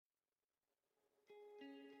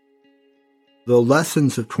The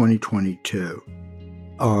lessons of 2022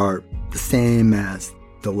 are the same as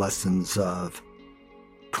the lessons of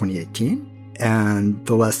 2018 and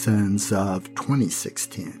the lessons of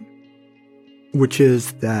 2016, which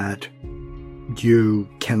is that you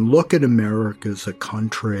can look at America as a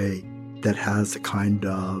country that has a kind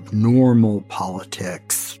of normal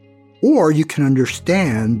politics, or you can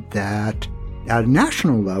understand that at a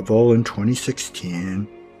national level in 2016,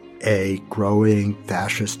 a growing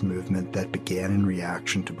fascist movement that began in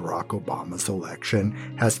reaction to Barack Obama's election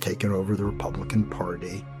has taken over the Republican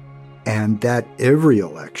Party, and that every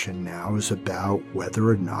election now is about whether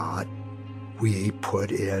or not we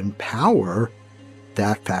put in power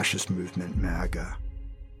that fascist movement, MAGA.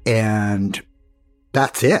 And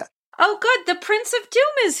that's it. Oh, good. The Prince of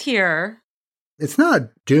Doom is here. It's not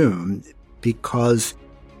doom because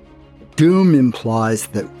doom implies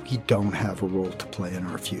that we don't have a role to play in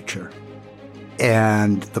our future.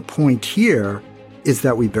 And the point here is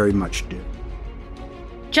that we very much do.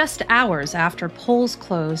 Just hours after polls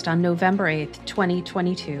closed on November 8th,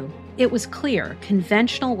 2022, it was clear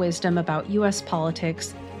conventional wisdom about U.S.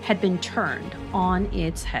 politics had been turned on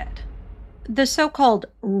its head. The so-called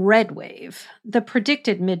red wave, the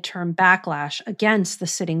predicted midterm backlash against the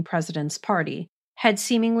sitting president's party, had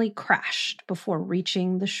seemingly crashed before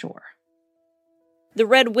reaching the shore. The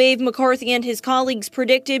red wave McCarthy and his colleagues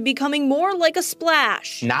predicted becoming more like a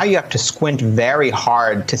splash. Now you have to squint very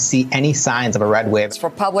hard to see any signs of a red wave.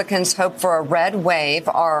 Republicans' hope for a red wave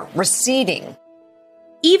are receding.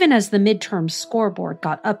 Even as the midterm scoreboard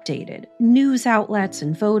got updated, news outlets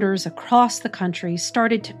and voters across the country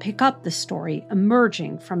started to pick up the story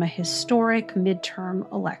emerging from a historic midterm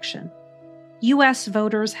election. U.S.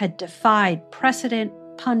 voters had defied precedent,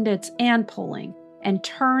 pundits, and polling, and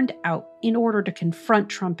turned out in order to confront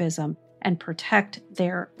Trumpism and protect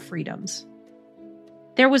their freedoms.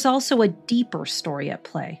 There was also a deeper story at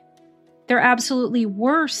play. There absolutely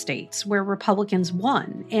were states where Republicans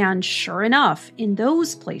won, and sure enough, in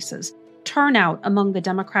those places, turnout among the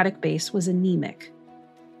Democratic base was anemic.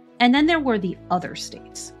 And then there were the other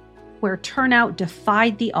states, where turnout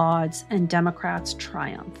defied the odds and Democrats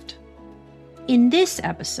triumphed. In this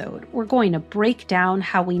episode, we're going to break down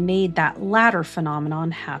how we made that latter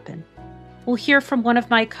phenomenon happen. We'll hear from one of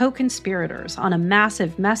my co-conspirators on a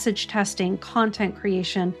massive message testing, content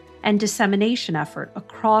creation, and dissemination effort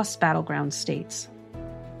across battleground states.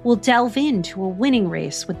 We'll delve into a winning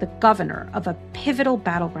race with the governor of a pivotal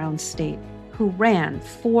battleground state who ran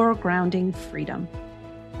for grounding freedom.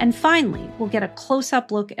 And finally, we'll get a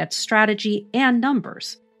close-up look at strategy and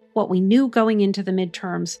numbers, what we knew going into the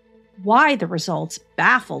midterms, why the results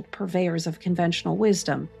baffled purveyors of conventional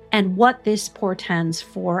wisdom, and what this portends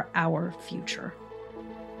for our future.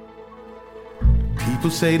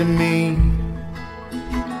 People say to me,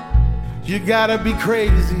 you gotta be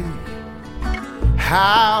crazy.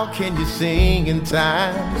 How can you sing in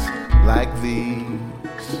times like these?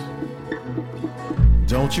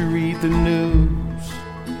 Don't you read the news?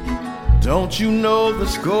 Don't you know the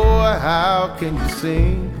score? How can you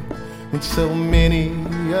sing when so many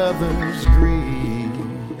others grieve?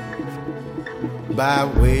 By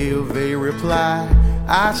way of a reply,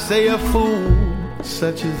 I say a fool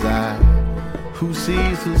such as I, who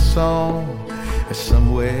sees the song as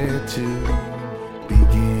somewhere to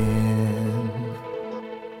begin.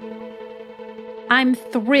 I'm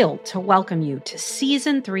thrilled to welcome you to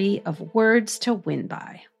Season 3 of Words to Win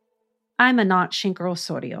By. I'm Anat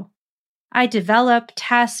Shinker-Osorio. I develop,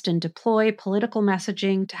 test, and deploy political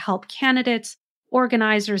messaging to help candidates,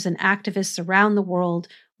 organizers, and activists around the world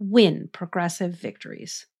win progressive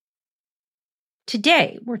victories.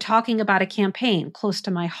 Today, we're talking about a campaign close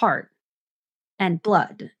to my heart, and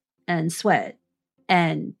blood, and sweat,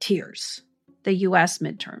 and tears, the U.S.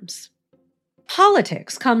 midterms.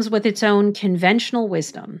 Politics comes with its own conventional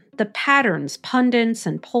wisdom, the patterns pundits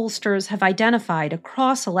and pollsters have identified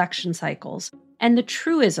across election cycles, and the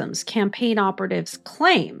truisms campaign operatives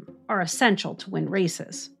claim are essential to win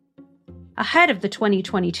races. Ahead of the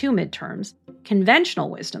 2022 midterms, conventional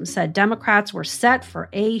wisdom said Democrats were set for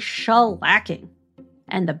a shellacking,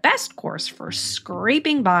 and the best course for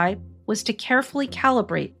scraping by was to carefully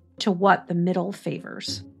calibrate to what the middle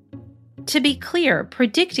favors. To be clear,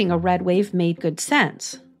 predicting a red wave made good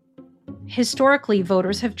sense. Historically,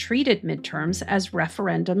 voters have treated midterms as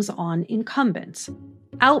referendums on incumbents.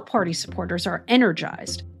 Out-party supporters are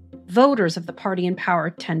energized. Voters of the party in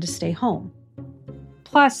power tend to stay home.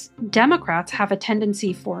 Plus, Democrats have a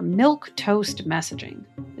tendency for milquetoast messaging,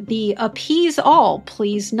 the appease all,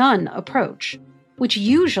 please none approach, which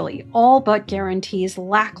usually all but guarantees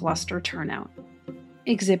lackluster turnout.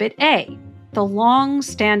 Exhibit A, the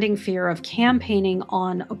long-standing fear of campaigning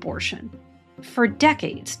on abortion. For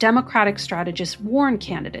decades, Democratic strategists warn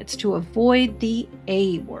candidates to avoid the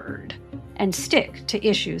A word and stick to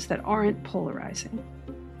issues that aren't polarizing.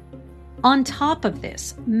 On top of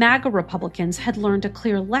this, MAGA Republicans had learned a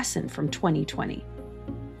clear lesson from 2020.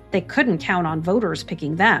 They couldn't count on voters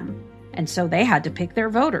picking them, and so they had to pick their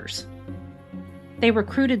voters. They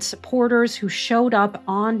recruited supporters who showed up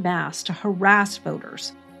en masse to harass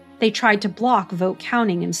voters. They tried to block vote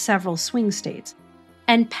counting in several swing states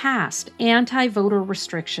and passed anti-voter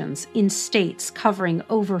restrictions in states covering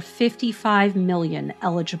over 55 million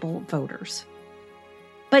eligible voters.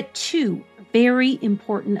 But two very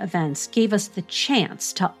important events gave us the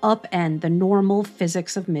chance to upend the normal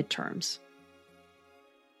physics of midterms.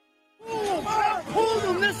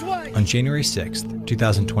 On January 6th,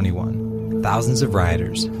 2021, thousands of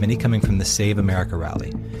rioters, many coming from the Save America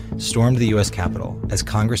rally, stormed the U.S. Capitol as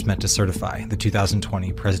Congress met to certify the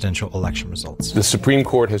 2020 presidential election results. The Supreme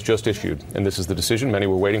Court has just issued, and this is the decision many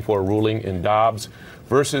were waiting for, a ruling in Dobbs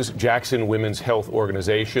versus Jackson Women's Health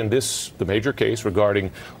Organization. This, the major case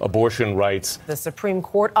regarding abortion rights. The Supreme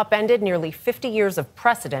Court upended nearly 50 years of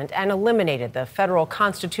precedent and eliminated the federal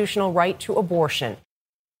constitutional right to abortion.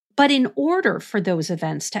 But in order for those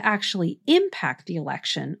events to actually impact the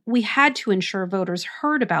election, we had to ensure voters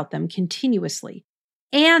heard about them continuously,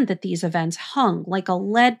 and that these events hung like a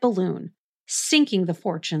lead balloon, sinking the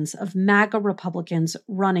fortunes of MAGA Republicans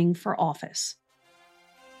running for office.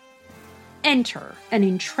 Enter an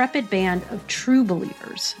intrepid band of true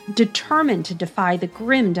believers, determined to defy the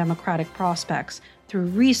grim Democratic prospects through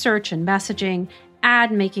research and messaging,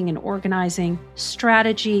 ad making and organizing,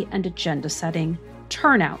 strategy and agenda setting,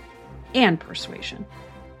 turnout, and persuasion.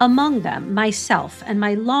 Among them, myself and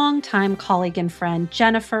my longtime colleague and friend,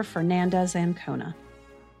 Jennifer Fernandez-Ancona.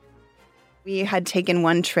 We had taken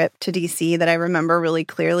one trip to D.C. that I remember really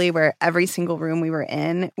clearly, where every single room we were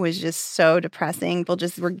in was just so depressing. People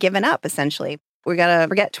just were giving up, essentially. We got to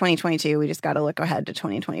forget 2022. We just got to look ahead to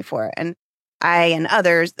 2024. And I and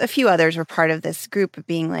others, a few others, were part of this group of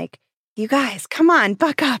being like, you guys, come on,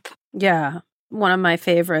 buck up. Yeah. One of my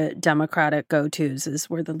favorite Democratic go-tos is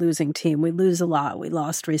we're the losing team. We lose a lot. We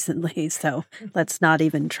lost recently, so let's not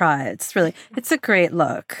even try. It's a great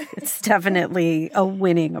look. It's definitely a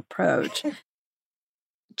winning approach.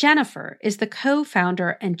 Jennifer is the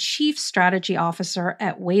co-founder and chief strategy officer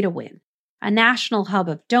at Way to Win, a national hub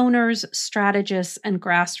of donors, strategists, and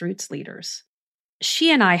grassroots leaders. She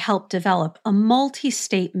and I helped develop a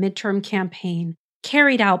multi-state midterm campaign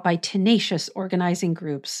carried out by tenacious organizing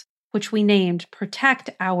groups, which we named Protect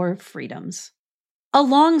Our Freedoms.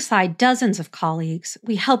 Alongside dozens of colleagues,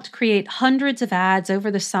 we helped create hundreds of ads over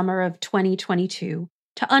the summer of 2022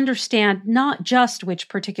 to understand not just which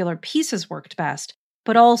particular pieces worked best,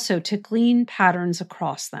 but also to glean patterns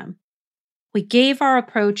across them. We gave our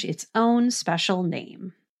approach its own special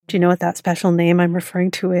name. Do you know what that special name I'm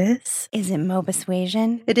referring to is? Is it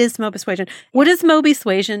Mobisuasion? It is Mobisuasion. What does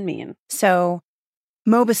Mobisuasion mean? So,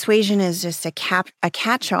 Mobisuasion is just a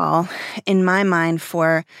catch-all in my mind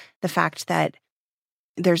for the fact that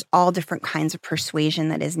there's all different kinds of persuasion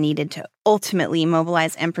that is needed to ultimately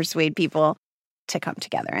mobilize and persuade people to come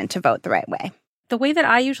together and to vote the right way. The way that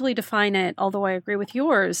I usually define it, although I agree with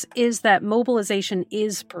yours, is that mobilization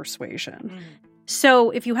is persuasion. So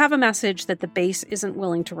if you have a message that the base isn't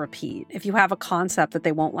willing to repeat, if you have a concept that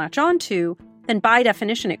they won't latch onto, then by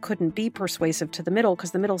definition it couldn't be persuasive to the middle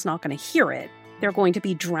because the middle's not going to hear it. They're going to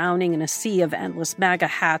be drowning in a sea of endless MAGA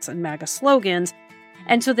hats and MAGA slogans.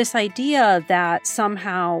 And so this idea that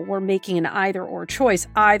somehow we're making an either-or choice,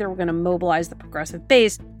 either we're going to mobilize the progressive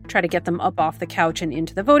base, try to get them up off the couch and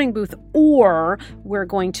into the voting booth, or we're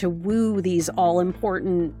going to woo these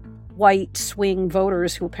all-important white swing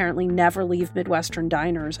voters who apparently never leave Midwestern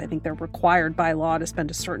diners. I think they're required by law to spend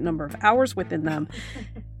a certain number of hours within them.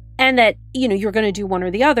 And that, you're going to do one or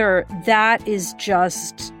the other. That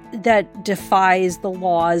defies the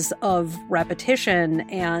laws of repetition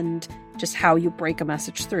and just how you break a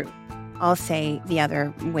message through. I'll say the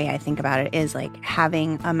other way I think about it is like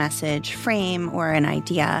having a message frame or an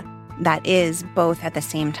idea that is both at the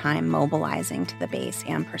same time mobilizing to the base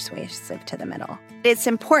and persuasive to the middle. It's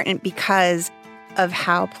important because of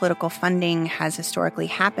how political funding has historically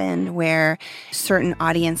happened, where certain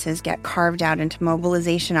audiences get carved out into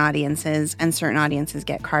mobilization audiences and certain audiences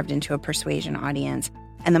get carved into a persuasion audience.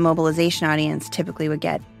 And the mobilization audience typically would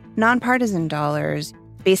get nonpartisan dollars,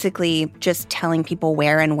 basically just telling people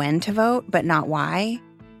where and when to vote, but not why.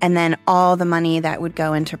 And then all the money that would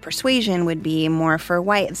go into persuasion would be more for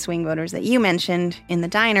white swing voters that you mentioned in the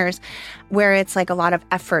diners, where it's like a lot of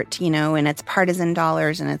effort, and it's partisan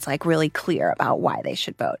dollars and it's like really clear about why they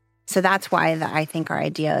should vote. So that's why I think our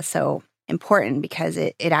idea is so important, because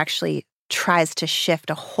it actually tries to shift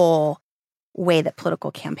a whole way that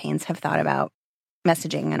political campaigns have thought about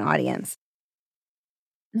messaging an audience.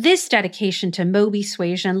 This dedication to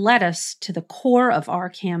Moby-suasion led us to the core of our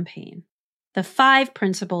campaign, the 5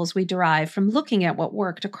 principles we derived from looking at what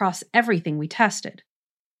worked across everything we tested.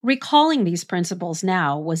 Recalling these principles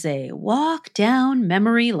now was a walk down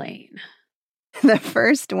memory lane. The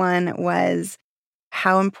first one was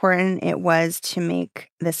how important it was to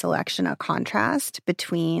make this election a contrast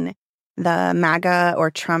between the MAGA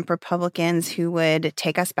or Trump Republicans who would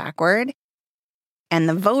take us backward and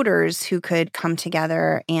the voters who could come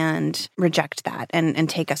together and reject that and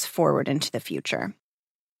take us forward into the future.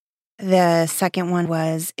 The second one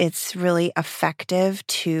was it's really effective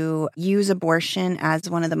to use abortion as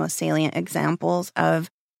one of the most salient examples of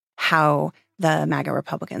how the MAGA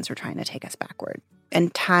Republicans were trying to take us backward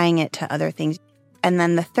and tying it to other things. And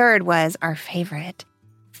then the third was our favorite,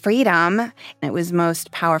 freedom. It was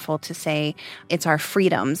most powerful to say it's our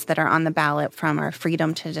freedoms that are on the ballot, from our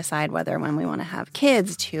freedom to decide whether when we want to have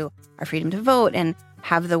kids to our freedom to vote and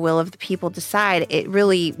have the will of the people decide. It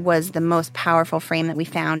really was the most powerful frame that we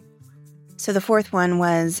found. So the fourth one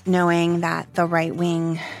was knowing that the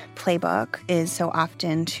right-wing playbook is so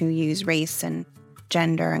often to use race and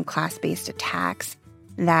gender and class-based attacks,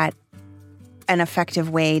 that an effective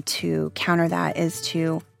way to counter that is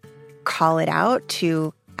to call it out,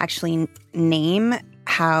 to actually name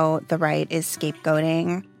how the right is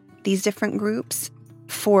scapegoating these different groups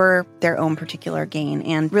for their own particular gain,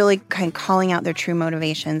 and really kind of calling out their true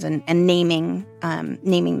motivations and naming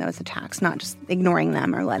those attacks, not just ignoring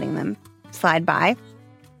them or letting them slide by.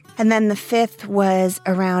 And then the fifth was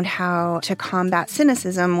around how to combat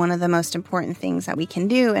cynicism. One of the most important things that we can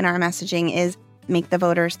do in our messaging is make the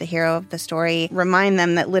voters the hero of the story, remind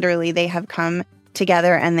them that literally they have come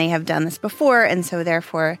together and they have done this before, and so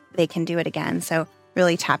therefore they can do it again. So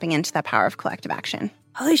really tapping into the power of collective action.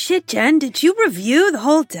 Holy shit, Jen, did you review the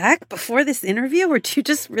whole deck before this interview, or do you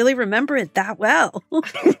just really remember it that well?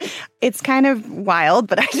 It's kind of wild,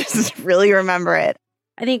 but I just really remember it.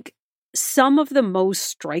 I think some of the most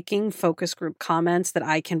striking focus group comments that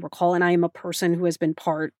I can recall, and I am a person who has been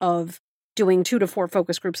part of doing 2 to 4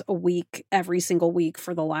 focus groups a week, every single week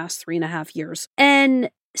for the last 3.5 years. And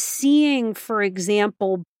seeing, for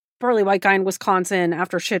example, burly white guy in Wisconsin,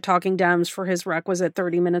 after shit-talking Dems for his requisite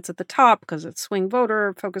 30 minutes at the top, because it's swing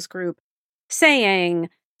voter focus group, saying,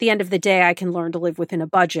 the end of the day, I can learn to live within a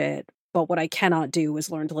budget, but what I cannot do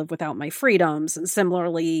is learn to live without my freedoms. And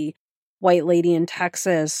similarly, white lady in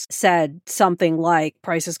Texas said something like,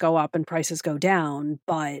 prices go up and prices go down,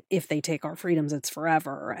 but if they take our freedoms, it's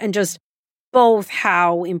forever. And just both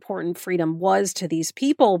how important freedom was to these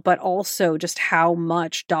people, but also just how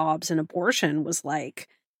much Dobbs and abortion was like,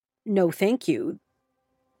 no, thank you.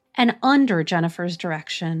 And under Jennifer's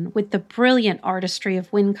direction, with the brilliant artistry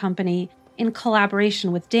of Win Company, in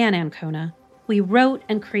collaboration with Dan Ancona, we wrote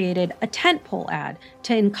and created a tentpole ad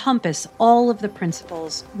to encompass all of the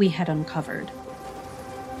principles we had uncovered.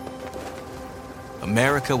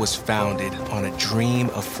 America was founded on a dream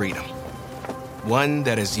of freedom, one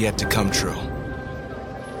that has yet to come true.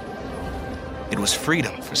 It was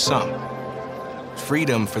freedom for some,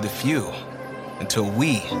 freedom for the few, until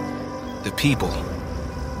we, the people,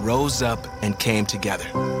 rose up and came together.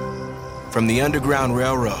 From the Underground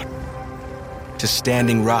Railroad to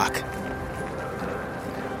Standing Rock,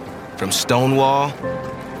 from Stonewall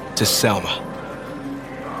to Selma.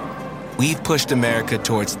 We've pushed America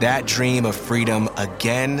towards that dream of freedom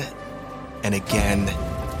again and again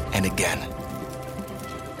and again.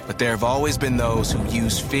 But there have always been those who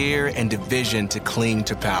use fear and division to cling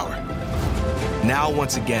to power. Now,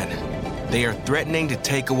 once again, they are threatening to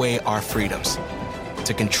take away our freedoms,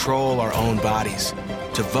 to control our own bodies,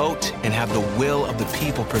 to vote and have the will of the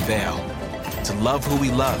people prevail, to love who we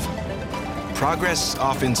love. Progress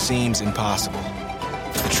often seems impossible.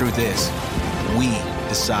 The truth is, we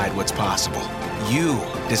decide what's possible. You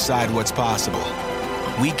decide what's possible.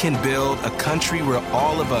 We can build a country where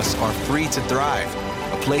all of us are free to thrive,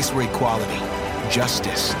 a place where equality,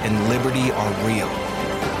 justice, and liberty are real.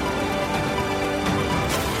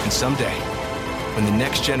 And someday, when the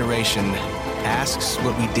next generation asks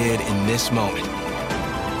what we did in this moment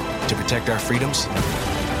to protect our freedoms,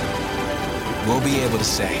 we'll be able to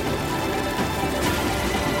say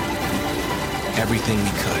everything we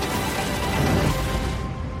could.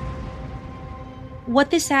 What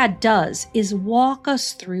this ad does is walk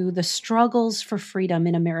us through the struggles for freedom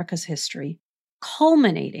in America's history,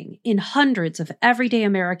 culminating in hundreds of everyday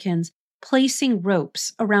Americans placing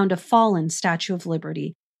ropes around a fallen Statue of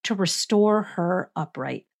Liberty to restore her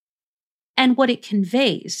upright. And what it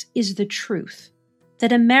conveys is the truth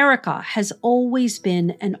that America has always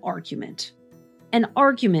been an argument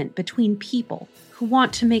between people who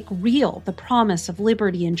want to make real the promise of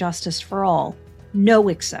liberty and justice for all, no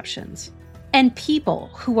exceptions, and people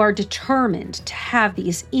who are determined to have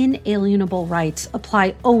these inalienable rights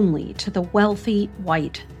apply only to the wealthy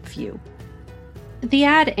white few. The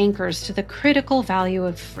ad anchors to the critical value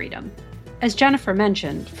of freedom. As Jennifer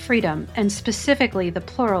mentioned, freedom, and specifically the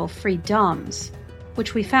plural freedoms,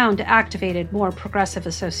 which we found activated more progressive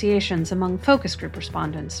associations among focus group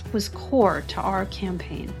respondents, was core to our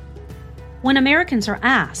campaign. When Americans are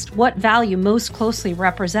asked what value most closely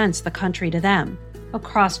represents the country to them,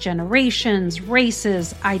 across generations,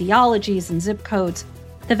 races, ideologies, and zip codes,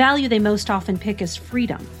 the value they most often pick is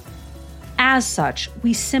freedom. As such,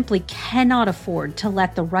 we simply cannot afford to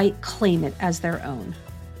let the right claim it as their own.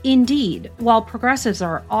 Indeed, while progressives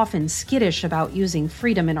are often skittish about using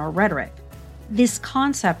freedom in our rhetoric, this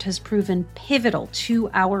concept has proven pivotal to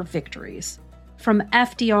our victories. From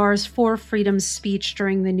FDR's For Freedom speech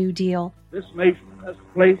during the New Deal, this nation has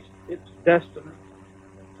placed its destiny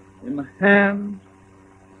in the hands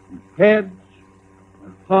and heads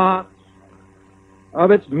and hearts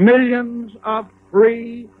of its millions of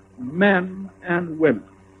free men and women,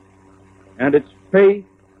 and its faith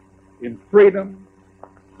in freedom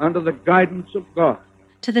under the guidance of God.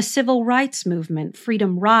 To the civil rights movement,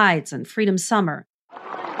 Freedom Rides and Freedom Summer.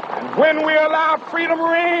 And when we allow freedom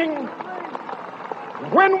ring,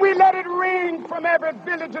 when we let it ring from every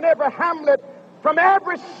village and every hamlet, from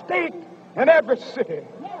every state and every city,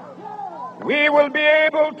 we will be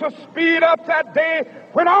able to speed up that day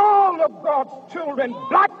when all of God's children,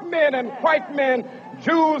 black men and white men,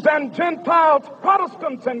 Jews and Gentiles,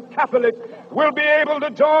 Protestants and Catholics, will be able to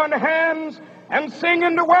join hands and sing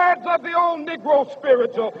in the words of the old Negro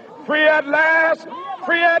spiritual, free at last,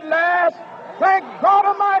 thank God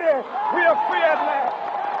Almighty, we are free at last.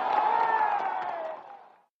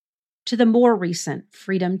 To the more recent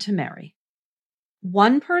freedom to marry.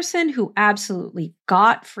 One person who absolutely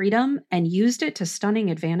got freedom and used it to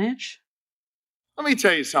stunning advantage? Let me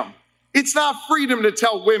tell you something. It's not freedom to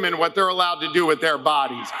tell women what they're allowed to do with their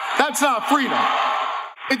bodies. That's not freedom.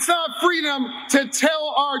 It's not freedom to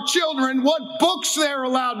tell our children what books they're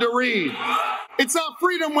allowed to read. It's not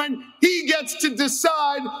freedom when he gets to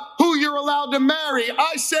decide who you're allowed to marry.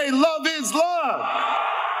 I say love is love.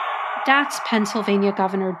 That's Pennsylvania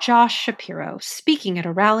Governor Josh Shapiro speaking at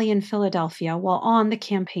a rally in Philadelphia while on the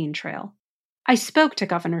campaign trail. I spoke to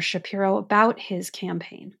Governor Shapiro about his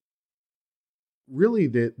campaign. Really,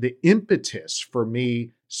 the impetus for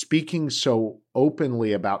me speaking so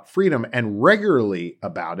openly about freedom and regularly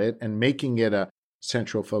about it and making it a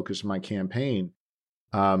central focus of my campaign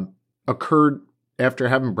occurred after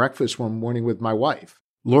having breakfast one morning with my wife.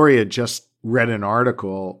 Lori had just read an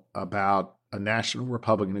article about a national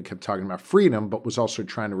Republican who kept talking about freedom, but was also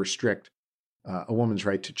trying to restrict a woman's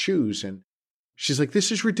right to choose. And she's like,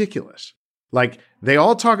 this is ridiculous. Like, they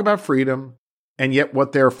all talk about freedom, and yet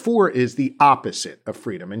what they're for is the opposite of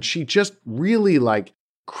freedom. And she just really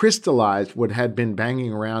crystallized what had been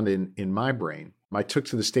banging around in my brain. I took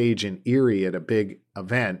to the stage in Erie at a big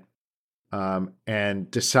event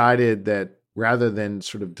and decided that rather than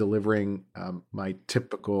sort of delivering my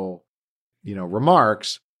typical,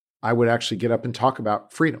 remarks, I would actually get up and talk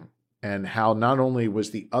about freedom and how not only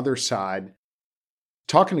was the other side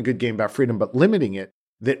talking a good game about freedom, but limiting it,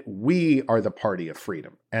 that we are the party of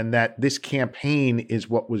freedom and that this campaign is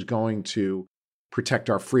what was going to protect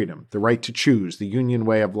our freedom, the right to choose, the union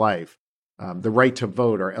way of life, the right to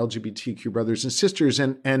vote, our LGBTQ brothers and sisters.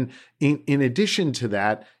 And in addition to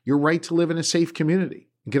that, your right to live in a safe community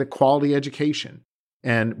and get a quality education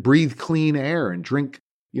and breathe clean air and drink,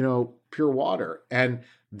 pure water. And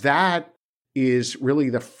that is really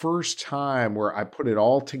the first time where I put it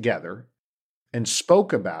all together and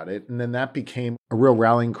spoke about it. And then that became a real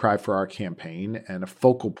rallying cry for our campaign and a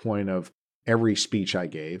focal point of every speech I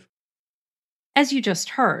gave. As you just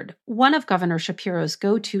heard, one of Governor Shapiro's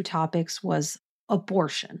go-to topics was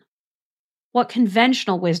abortion. What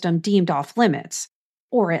conventional wisdom deemed off limits,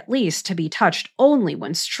 or at least to be touched only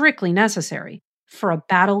when strictly necessary, for a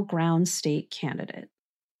battleground state candidate.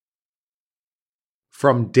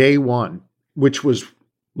 From day one, which was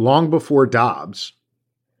long before Dobbs,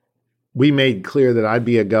 we made clear that I'd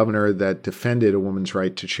be a governor that defended a woman's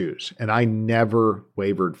right to choose. And I never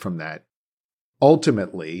wavered from that.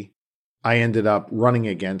 Ultimately, I ended up running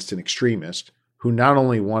against an extremist who not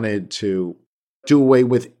only wanted to do away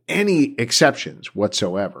with any exceptions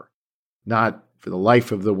whatsoever, not for the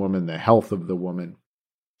life of the woman, the health of the woman.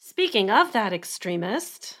 Speaking of that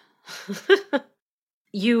extremist,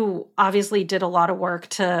 you obviously did a lot of work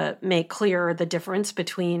to make clear the difference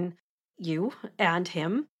between you and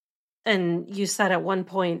him. And you said at one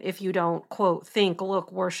point, if you don't, quote, think,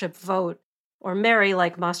 look, worship, vote, or marry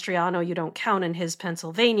like Mastriano, you don't count in his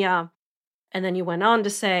Pennsylvania. And then you went on to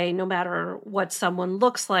say, no matter what someone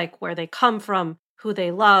looks like, where they come from, who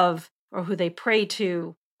they love, or who they pray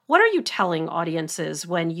to, what are you telling audiences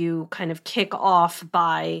when you kind of kick off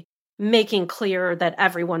by making clear that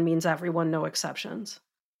everyone means everyone, no exceptions?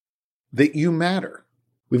 That you matter.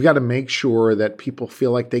 We've got to make sure that people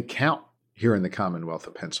feel like they count here in the Commonwealth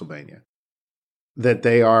of Pennsylvania, that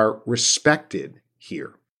they are respected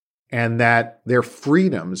here, and that their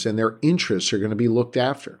freedoms and their interests are going to be looked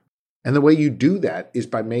after. And the way you do that is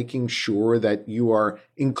by making sure that you are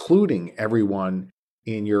including everyone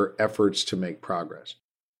in your efforts to make progress.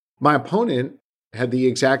 My opponent had the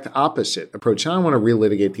exact opposite approach. And I don't want to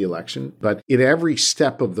relitigate the election, but at every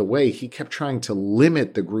step of the way, he kept trying to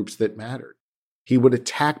limit the groups that mattered. He would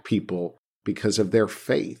attack people because of their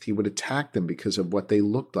faith. He would attack them because of what they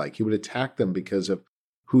looked like. He would attack them because of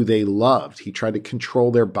who they loved. He tried to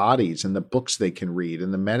control their bodies and the books they can read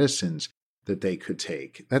and the medicines that they could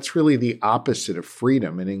take. That's really the opposite of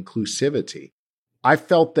freedom and inclusivity. I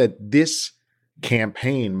felt that this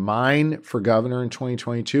campaign, mine for governor in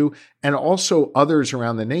 2022, and also others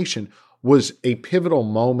around the nation, was a pivotal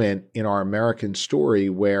moment in our American story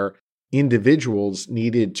where individuals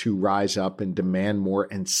needed to rise up and demand more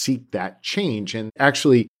and seek that change. And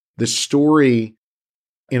actually, the story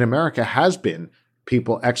in America has been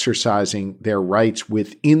people exercising their rights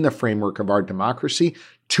within the framework of our democracy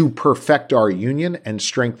to perfect our union and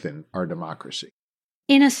strengthen our democracy.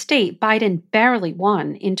 In a state Biden barely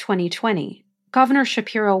won in 2020, Governor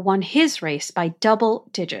Shapiro won his race by double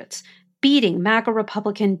digits, beating MAGA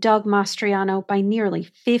Republican Doug Mastriano by nearly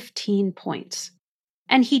 15 points.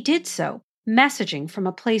 And he did so messaging from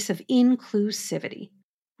a place of inclusivity,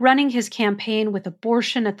 running his campaign with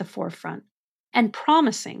abortion at the forefront, and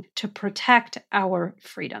promising to protect our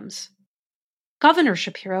freedoms. Governor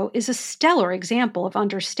Shapiro is a stellar example of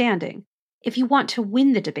understanding. If you want to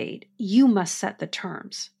win the debate, you must set the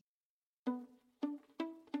terms.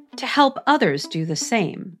 To help others do the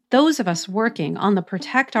same, those of us working on the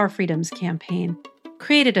Protect Our Freedoms campaign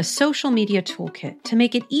created a social media toolkit to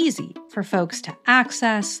make it easy for folks to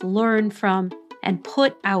access, learn from, and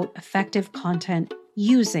put out effective content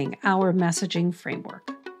using our messaging framework.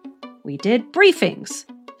 We did briefings,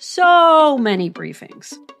 so many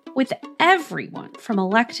briefings, with everyone from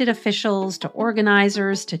elected officials to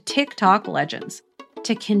organizers to TikTok legends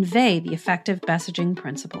to convey the effective messaging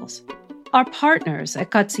principles. Our partners at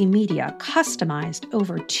Gutsy Media customized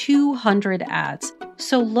over 200 ads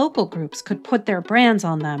so local groups could put their brands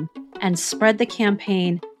on them and spread the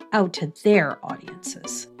campaign out to their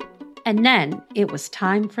audiences. And then it was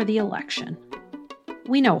time for the election.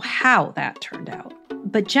 We know how that turned out,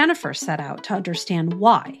 but Jennifer set out to understand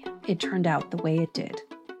why it turned out the way it did.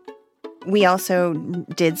 We also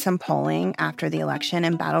did some polling after the election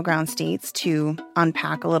in battleground states to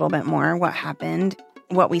unpack a little bit more what happened.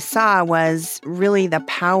 What we saw was really the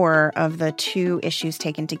power of the two issues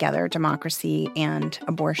taken together, democracy and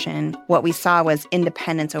abortion. What we saw was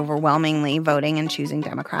independents overwhelmingly voting and choosing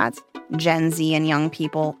Democrats, Gen Z and young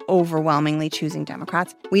people overwhelmingly choosing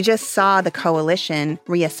Democrats. We just saw the coalition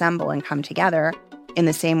reassemble and come together in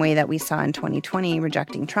the same way that we saw in 2020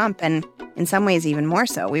 rejecting Trump, and in some ways even more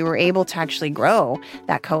so. We were able to actually grow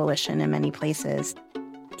that coalition in many places.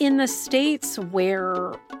 In the states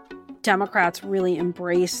where Democrats really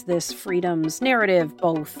embrace this freedoms narrative,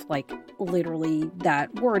 both like literally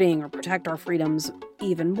that wording or protect our freedoms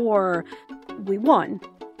even more, we won.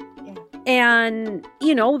 Yeah. And,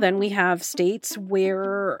 then we have states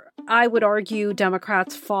where I would argue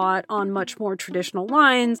Democrats fought on much more traditional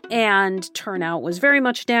lines and turnout was very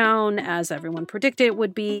much down, as everyone predicted it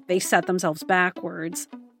would be. They set themselves backwards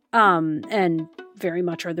and very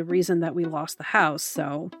much are the reason that we lost the House.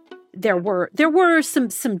 So there were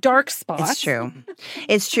some dark spots.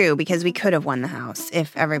 It's true because we could have won the House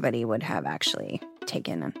if everybody would have actually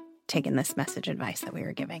taken this message advice that we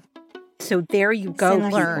were giving. So there you go.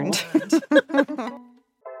 Learned.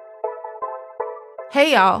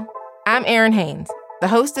 Hey y'all, I'm Erin Haynes, the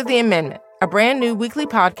host of The Amendment, a brand new weekly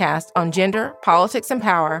podcast on gender, politics, and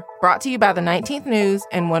power, brought to you by the 19th News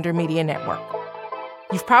and Wonder Media Network.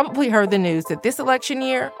 You've probably heard the news that this election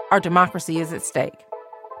year, our democracy is at stake.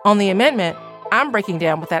 On The Amendment, I'm breaking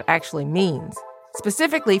down what that actually means,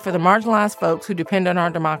 specifically for the marginalized folks who depend on our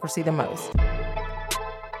democracy the most.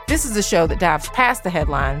 This is a show that dives past the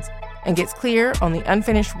headlines and gets clear on the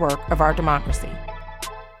unfinished work of our democracy.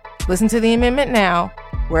 Listen to The Amendment now,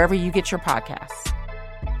 wherever you get your podcasts.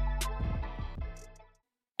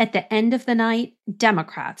 At the end of the night,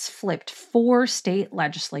 Democrats flipped 4 state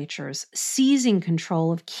legislatures, seizing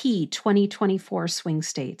control of key 2024 swing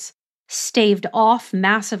states, staved off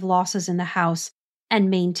massive losses in the House, and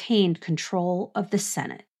maintained control of the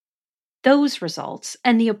Senate. Those results,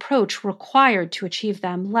 and the approach required to achieve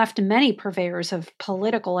them, left many purveyors of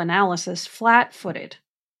political analysis flat-footed.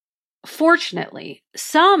 Fortunately,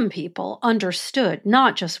 some people understood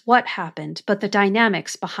not just what happened, but the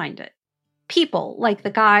dynamics behind it. People like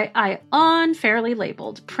the guy I unfairly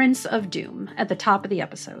labeled Prince of Doom at the top of the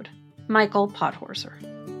episode, Michael Podhorzer.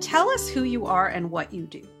 Tell us who you are and what you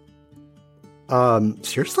do.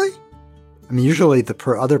 Seriously? I mean, usually the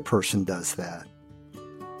other person does that.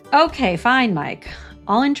 Okay, fine, Mike.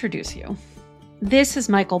 I'll introduce you. This is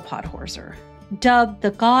Michael Podhorzer, dubbed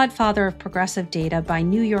the godfather of progressive data by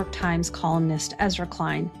New York Times columnist Ezra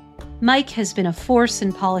Klein. Mike has been a force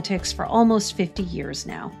in politics for almost 50 years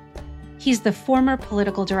now. He's the former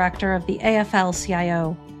political director of the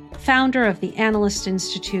AFL-CIO, founder of the Analyst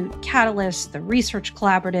Institute, Catalyst, the Research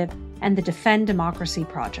Collaborative, and the Defend Democracy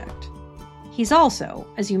Project. He's also,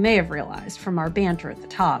 as you may have realized from our banter at the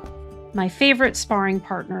top, my favorite sparring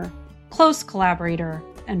partner, close collaborator,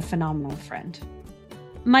 and phenomenal friend.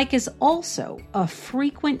 Mike is also a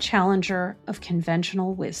frequent challenger of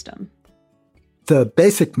conventional wisdom. The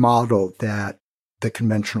basic model that the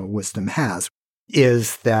conventional wisdom has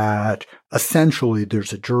is that essentially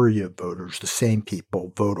there's a jury of voters, the same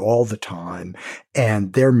people vote all the time,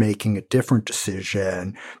 and they're making a different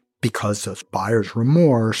decision because of buyer's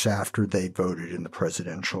remorse after they voted in the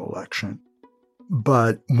presidential election.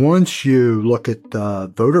 But once you look at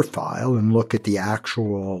the voter file and look at the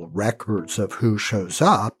actual records of who shows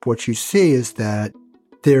up, what you see is that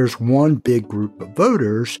there's one big group of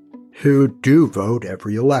voters who do vote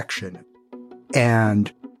every election.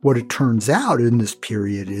 And what it turns out in this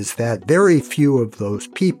period is that very few of those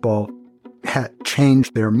people had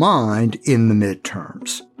changed their mind in the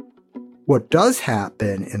midterms. What does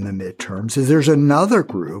happen in the midterms is there's another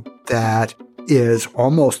group that is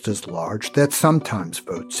almost as large that sometimes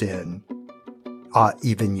votes in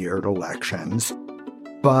even-yeared elections.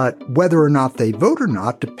 But whether or not they vote or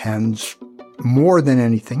not depends more than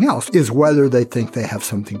anything else is whether they think they have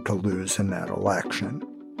something to lose in that election.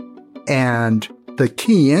 And the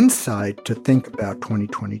key insight to think about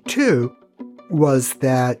 2022 was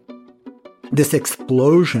that this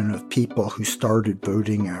explosion of people who started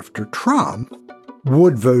voting after Trump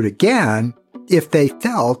would vote again if they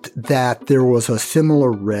felt that there was a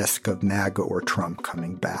similar risk of MAGA or Trump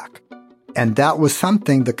coming back. And that was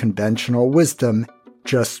something the conventional wisdom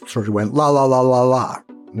just sort of went la, la, la, la, la.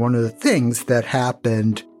 One of the things that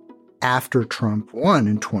happened after Trump won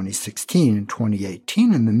in 2016 and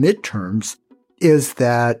 2018 in the midterms is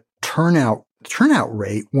that turnout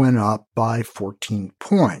rate went up by 14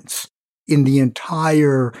 points. In the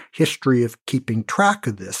entire history of keeping track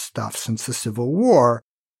of this stuff since the Civil War,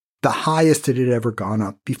 the highest it had ever gone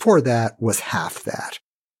up before that was half that.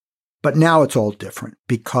 But now it's all different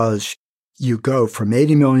because you go from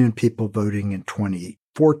 80 million people voting in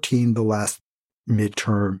 2014, the last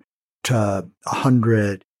midterm, to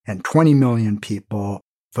 120 million people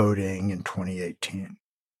voting in 2018.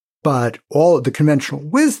 But all of the conventional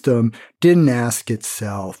wisdom didn't ask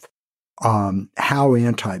itself, how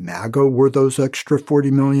anti-MAGA were those extra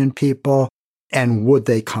 40 million people, and would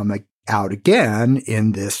they come out again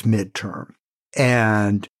in this midterm?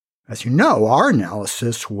 And as you know, our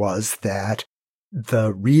analysis was that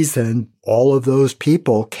the reason all of those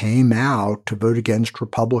people came out to vote against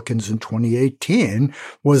Republicans in 2018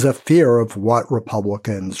 was a fear of what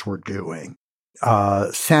Republicans were doing, a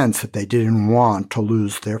sense that they didn't want to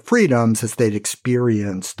lose their freedoms as they'd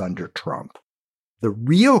experienced under Trump. The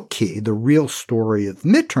real key, the real story of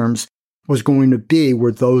midterms was going to be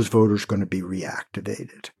were those voters going to be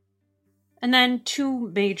reactivated. And then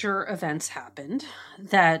 2 major events happened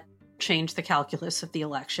that changed the calculus of the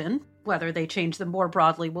election. Whether they changed them more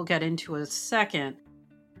broadly, we'll get into a second.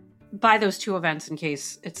 By those 2 events, in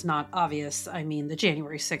case it's not obvious, I mean the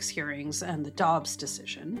January 6th hearings and the Dobbs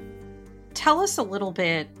decision. Tell us a little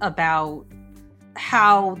bit about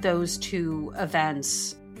how those 2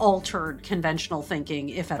 events altered conventional thinking,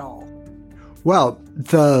 if at all. Well,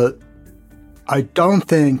 I don't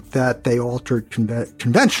think that they altered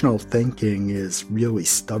conventional thinking is really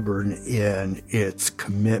stubborn in its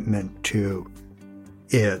commitment to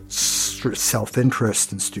its sort of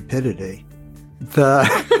self-interest and stupidity.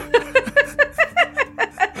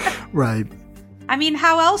 Right. I mean,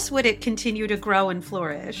 how else would it continue to grow and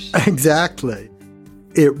flourish? Exactly.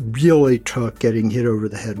 It really took getting hit over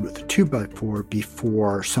the head with a 2x4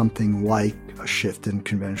 before something like a shift in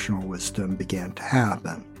conventional wisdom began to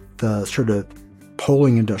happen. The sort of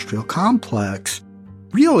polling industrial complex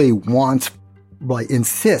really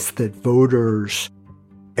insists that voters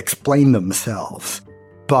explain themselves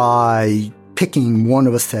by picking one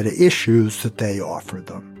of a set of issues that they offer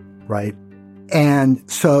them, right? And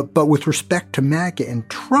so, but with respect to MAGA and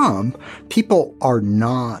Trump, people are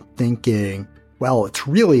not thinking, well, it's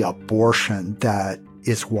really abortion that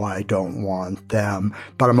is why I don't want them,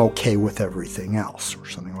 but I'm okay with everything else or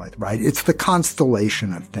something like that, right? It's the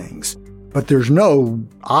constellation of things. But there's no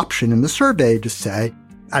option in the survey to say,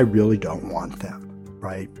 I really don't want them,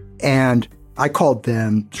 right? And I called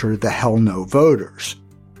them sort of the hell no voters.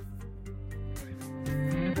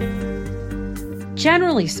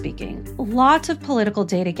 Generally speaking, lots of political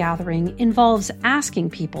data gathering involves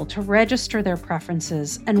asking people to register their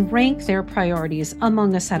preferences and rank their priorities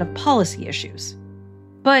among a set of policy issues.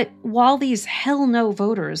 But while these hell no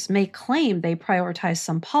voters may claim they prioritize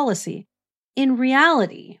some policy, in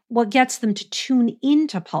reality, what gets them to tune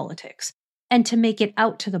into politics and to make it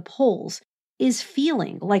out to the polls is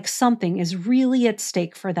feeling like something is really at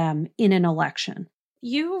stake for them in an election.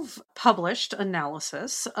 You've published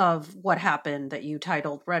analysis of what happened that you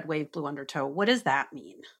titled Red Wave, Blue Undertow. What does that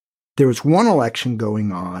mean? There was one election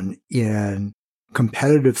going on in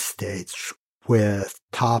competitive states with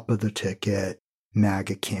top-of-the-ticket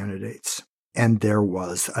MAGA candidates. And there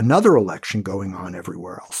was another election going on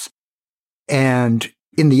everywhere else. And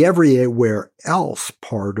in the everywhere else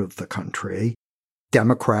part of the country,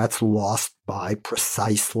 Democrats lost by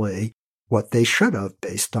precisely what they should have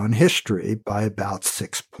based on history, by about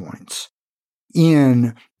 6 points.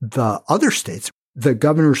 In the other states, the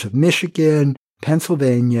governors of Michigan,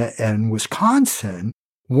 Pennsylvania, and Wisconsin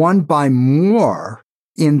won by more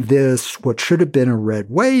in this, what should have been a red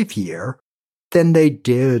wave year, than they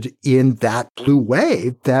did in that blue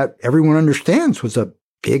wave that everyone understands was a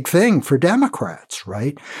big thing for Democrats,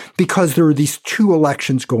 right? Because there were these two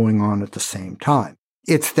elections going on at the same time.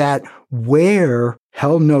 It's that where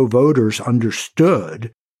hell no voters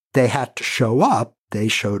understood they had to show up, they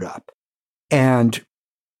showed up. And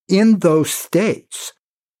in those states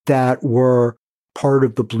that were part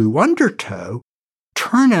of the blue undertow,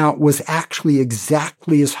 turnout was actually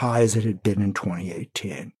exactly as high as it had been in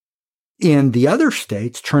 2018. In the other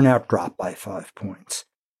states, turnout dropped by 5 points.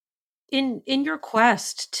 In your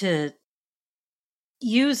quest to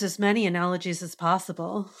use as many analogies as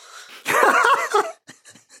possible,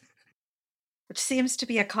 which seems to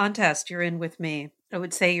be a contest you're in with me, I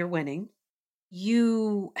would say you're winning.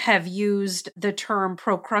 You have used the term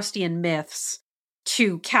Procrustean myths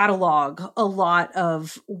to catalog a lot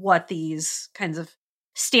of what these kinds of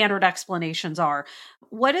standard explanations are.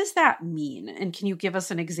 What does that mean? And can you give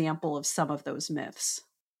us an example of some of those myths?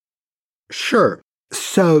 Sure.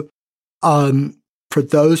 So, for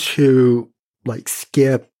those who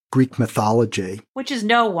skip Greek mythology, which is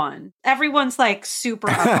no one, everyone's super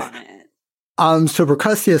up on it. So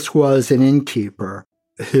Procrusteus was an innkeeper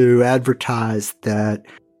who advertised that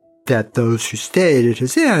those who stayed at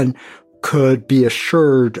his inn could be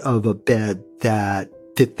assured of a bed that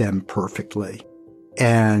fit them perfectly.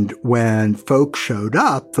 And when folks showed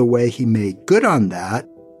up, the way he made good on that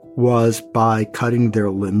was by cutting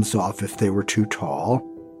their limbs off if they were too tall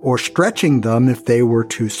or stretching them if they were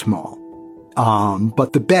too small.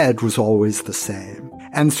 But the bed was always the same.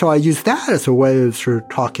 And so I used that as a way of sort of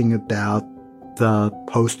talking about the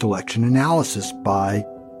post-election analysis by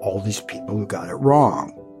all these people who got it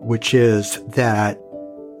wrong, which is that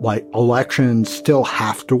elections still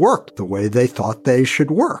have to work the way they thought they should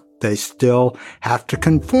work. They still have to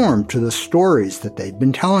conform to the stories that they've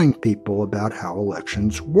been telling people about how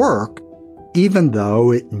elections work, even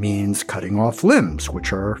though it means cutting off limbs,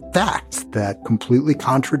 which are facts that completely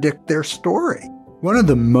contradict their story. One of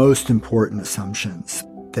the most important assumptions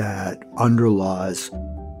that underlies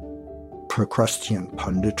Procrustean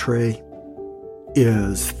punditry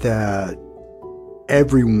is that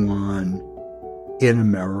everyone in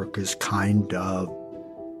America is kind of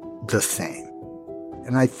the same.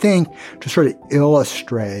 And I think to sort of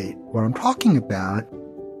illustrate what I'm talking about,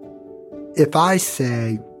 if I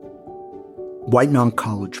say white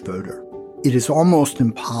non-college voter, it is almost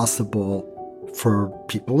impossible for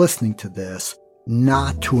people listening to this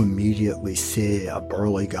not to immediately see a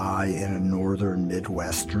burly guy in a northern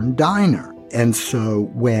Midwestern diner. And so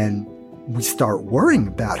when we start worrying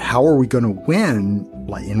about how are we going to win,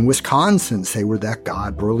 like in Wisconsin, say we're that guy,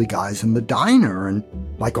 burly guys in the diner, and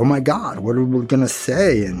like, oh my God, what are we going to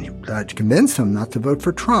say? And to convince them not to vote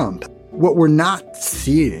for Trump. What we're not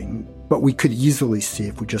seeing, but we could easily see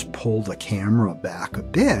if we just pull the camera back a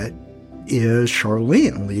bit, is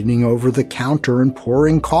Charlene leaning over the counter and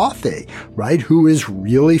pouring coffee, right? Who is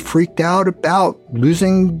really freaked out about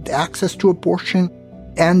losing access to abortion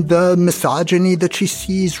and the misogyny that she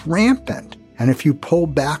sees rampant. And if you pull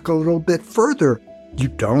back a little bit further, you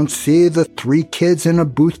don't see the 3 kids in a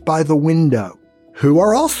booth by the window who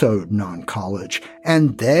are also non-college,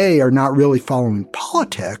 and they are not really following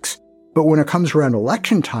politics. But when it comes around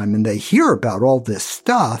election time and they hear about all this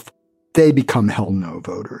stuff, they become hell no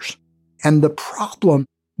voters. And the problem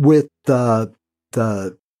with the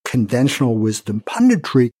conventional wisdom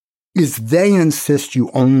punditry is they insist you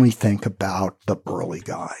only think about the burly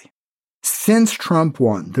guy. Since Trump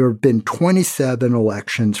won, there have been 27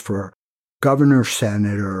 elections for governor,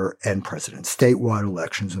 senator, and president, statewide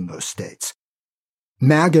elections in those states.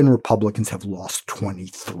 MAGA and Republicans have lost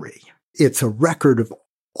 23. It's a record of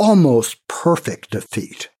almost perfect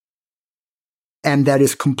defeat. And that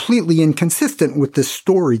is completely inconsistent with this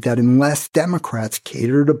story that unless Democrats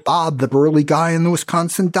cater to Bob, the burly guy in the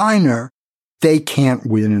Wisconsin diner, they can't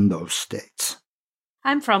win in those states.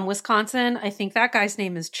 I'm from Wisconsin. I think that guy's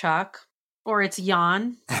name is Chuck, or it's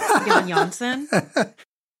Jan Janssen.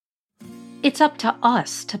 It's up to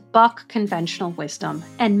us to buck conventional wisdom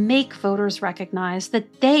and make voters recognize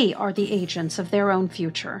that they are the agents of their own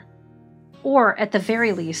future. Or, at the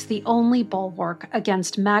very least, the only bulwark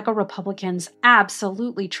against MAGA Republicans'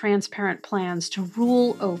 absolutely transparent plans to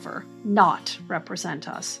rule over, not represent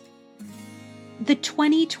us. The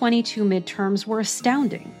 2022 midterms were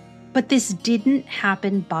astounding, but this didn't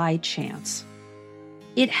happen by chance.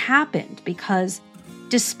 It happened because,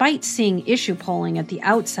 despite seeing issue polling at the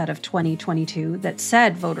outset of 2022 that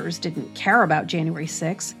said voters didn't care about January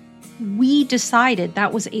 6th, we decided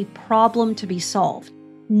that was a problem to be solved,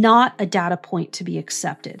 not a data point to be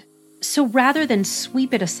accepted. So rather than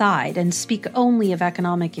sweep it aside and speak only of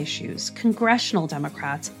economic issues, congressional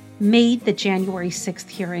Democrats made the January 6th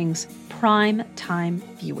hearings prime time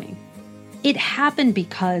viewing. It happened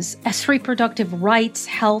because, as reproductive rights,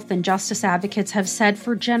 health, and justice advocates have said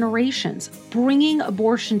for generations, bringing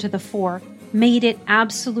abortion to the fore made it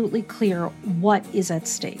absolutely clear what is at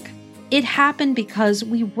stake. It happened because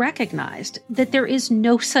we recognized that there is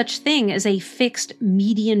no such thing as a fixed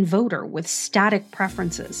median voter with static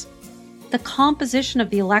preferences. The composition of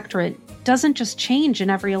the electorate doesn't just change in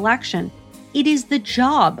every election. It is the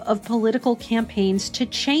job of political campaigns to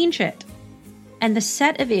change it. And the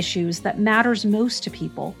set of issues that matters most to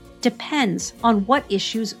people depends on what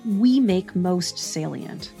issues we make most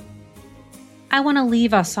salient. I want to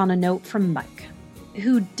leave us on a note from Mike,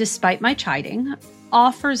 who, despite my chiding,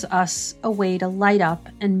 offers us a way to light up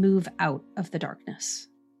and move out of the darkness.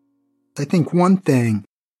 I think one thing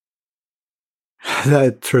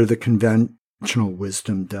that sort of the conventional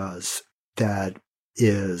wisdom does that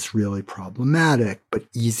is really problematic but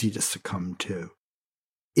easy to succumb to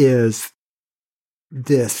is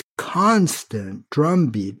this constant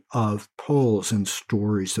drumbeat of polls and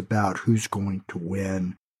stories about who's going to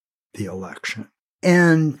win the election.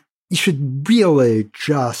 And you should really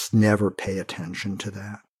just never pay attention to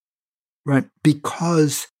that, right?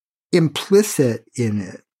 Because implicit in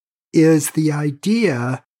it is the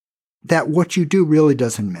idea that what you do really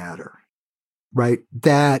doesn't matter, right?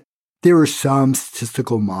 That there is some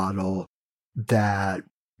statistical model that,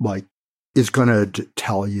 like, is going to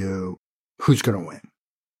tell you who's going to win,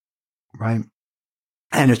 right?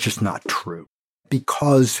 And it's just not true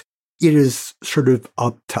because it is sort of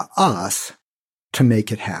up to us to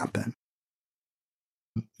make it happen.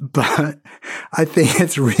 But I think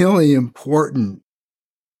it's really important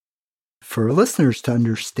for listeners to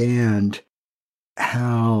understand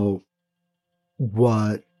how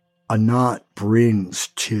what Anat brings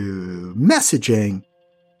to messaging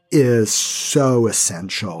is so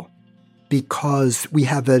essential because we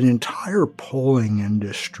have an entire polling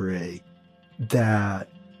industry that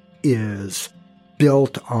is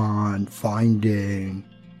built on finding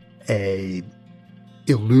a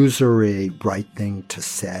illusory right thing to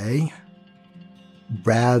say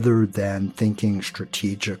rather than thinking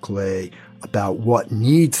strategically about what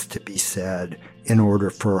needs to be said in order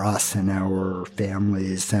for us and our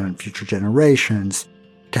families and future generations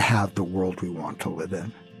to have the world we want to live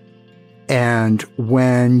in. And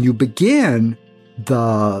when you begin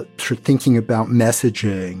the sort of thinking about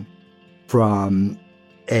messaging from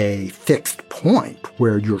a fixed point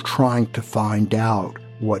where you're trying to find out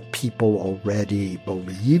what people already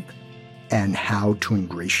believe, and how to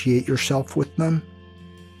ingratiate yourself with them,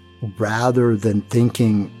 rather than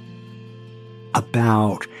thinking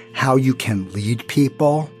about how you can lead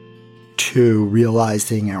people to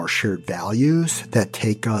realizing our shared values that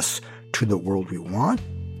take us to the world we want.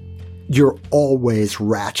 You're always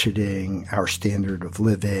ratcheting our standard of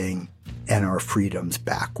living and our freedoms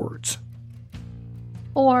backwards.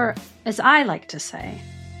 Or, as I like to say,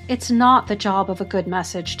 it's not the job of a good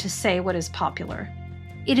message to say what is popular.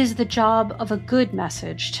 It is the job of a good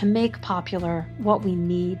message to make popular what we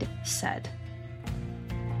need said.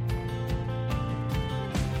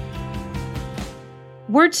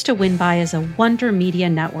 Words to Win By is a Wonder Media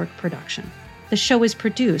Network production. The show is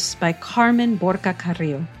produced by Carmen Borca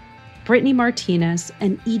Carrillo, Brittany Martinez,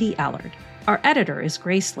 and Edie Allard. Our editor is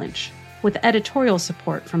Grace Lynch, with editorial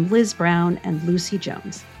support from Liz Brown and Lucy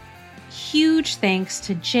Jones. Huge thanks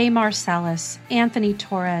to Jay Marcellus, Anthony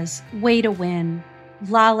Torres, Way to Win,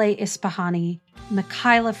 Lale Ispahani,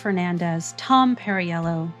 Michaela Fernandez, Tom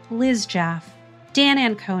Perriello, Liz Jaff, Dan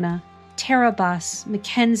Ancona, Tara Buss,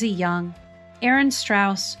 Mackenzie Young, Aaron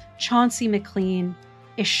Strauss, Chauncey McLean,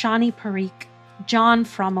 Ishani Parikh, John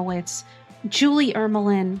Fromowitz, Julie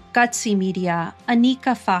Ermelin, Gutsy Media,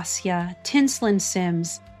 Anika Fascia, Tinslin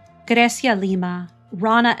Sims, Grecia Lima,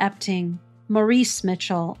 Rana Epting, Maurice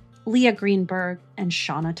Mitchell, Leah Greenberg, and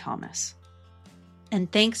Shauna Thomas.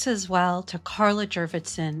 And thanks as well to Carla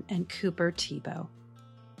Jurvetson and Cooper Tebow.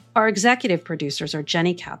 Our executive producers are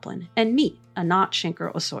Jenny Kaplan and me, Anat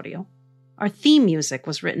Shinker-Osorio. Our theme music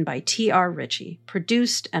was written by T.R. Ritchie,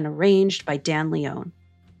 produced and arranged by Dan Leone.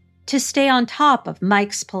 To stay on top of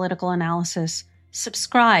Mike's political analysis,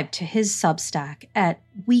 subscribe to his Substack at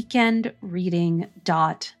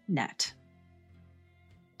weekendreading.net.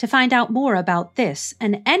 To find out more about this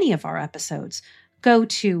and any of our episodes, go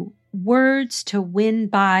to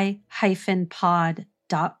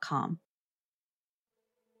wordstowinby-pod.com.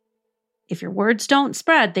 If your words don't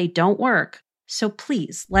spread, they don't work. So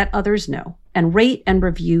please let others know and rate and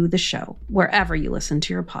review the show wherever you listen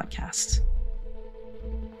to your podcasts.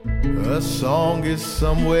 A song is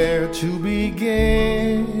somewhere to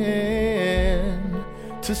begin,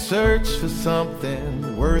 to search for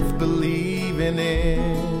something worth believing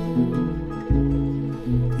in.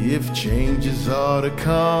 If changes are to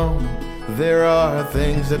come, there are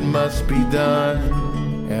things that must be done,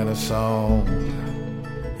 and a song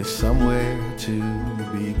is somewhere to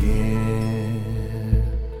begin.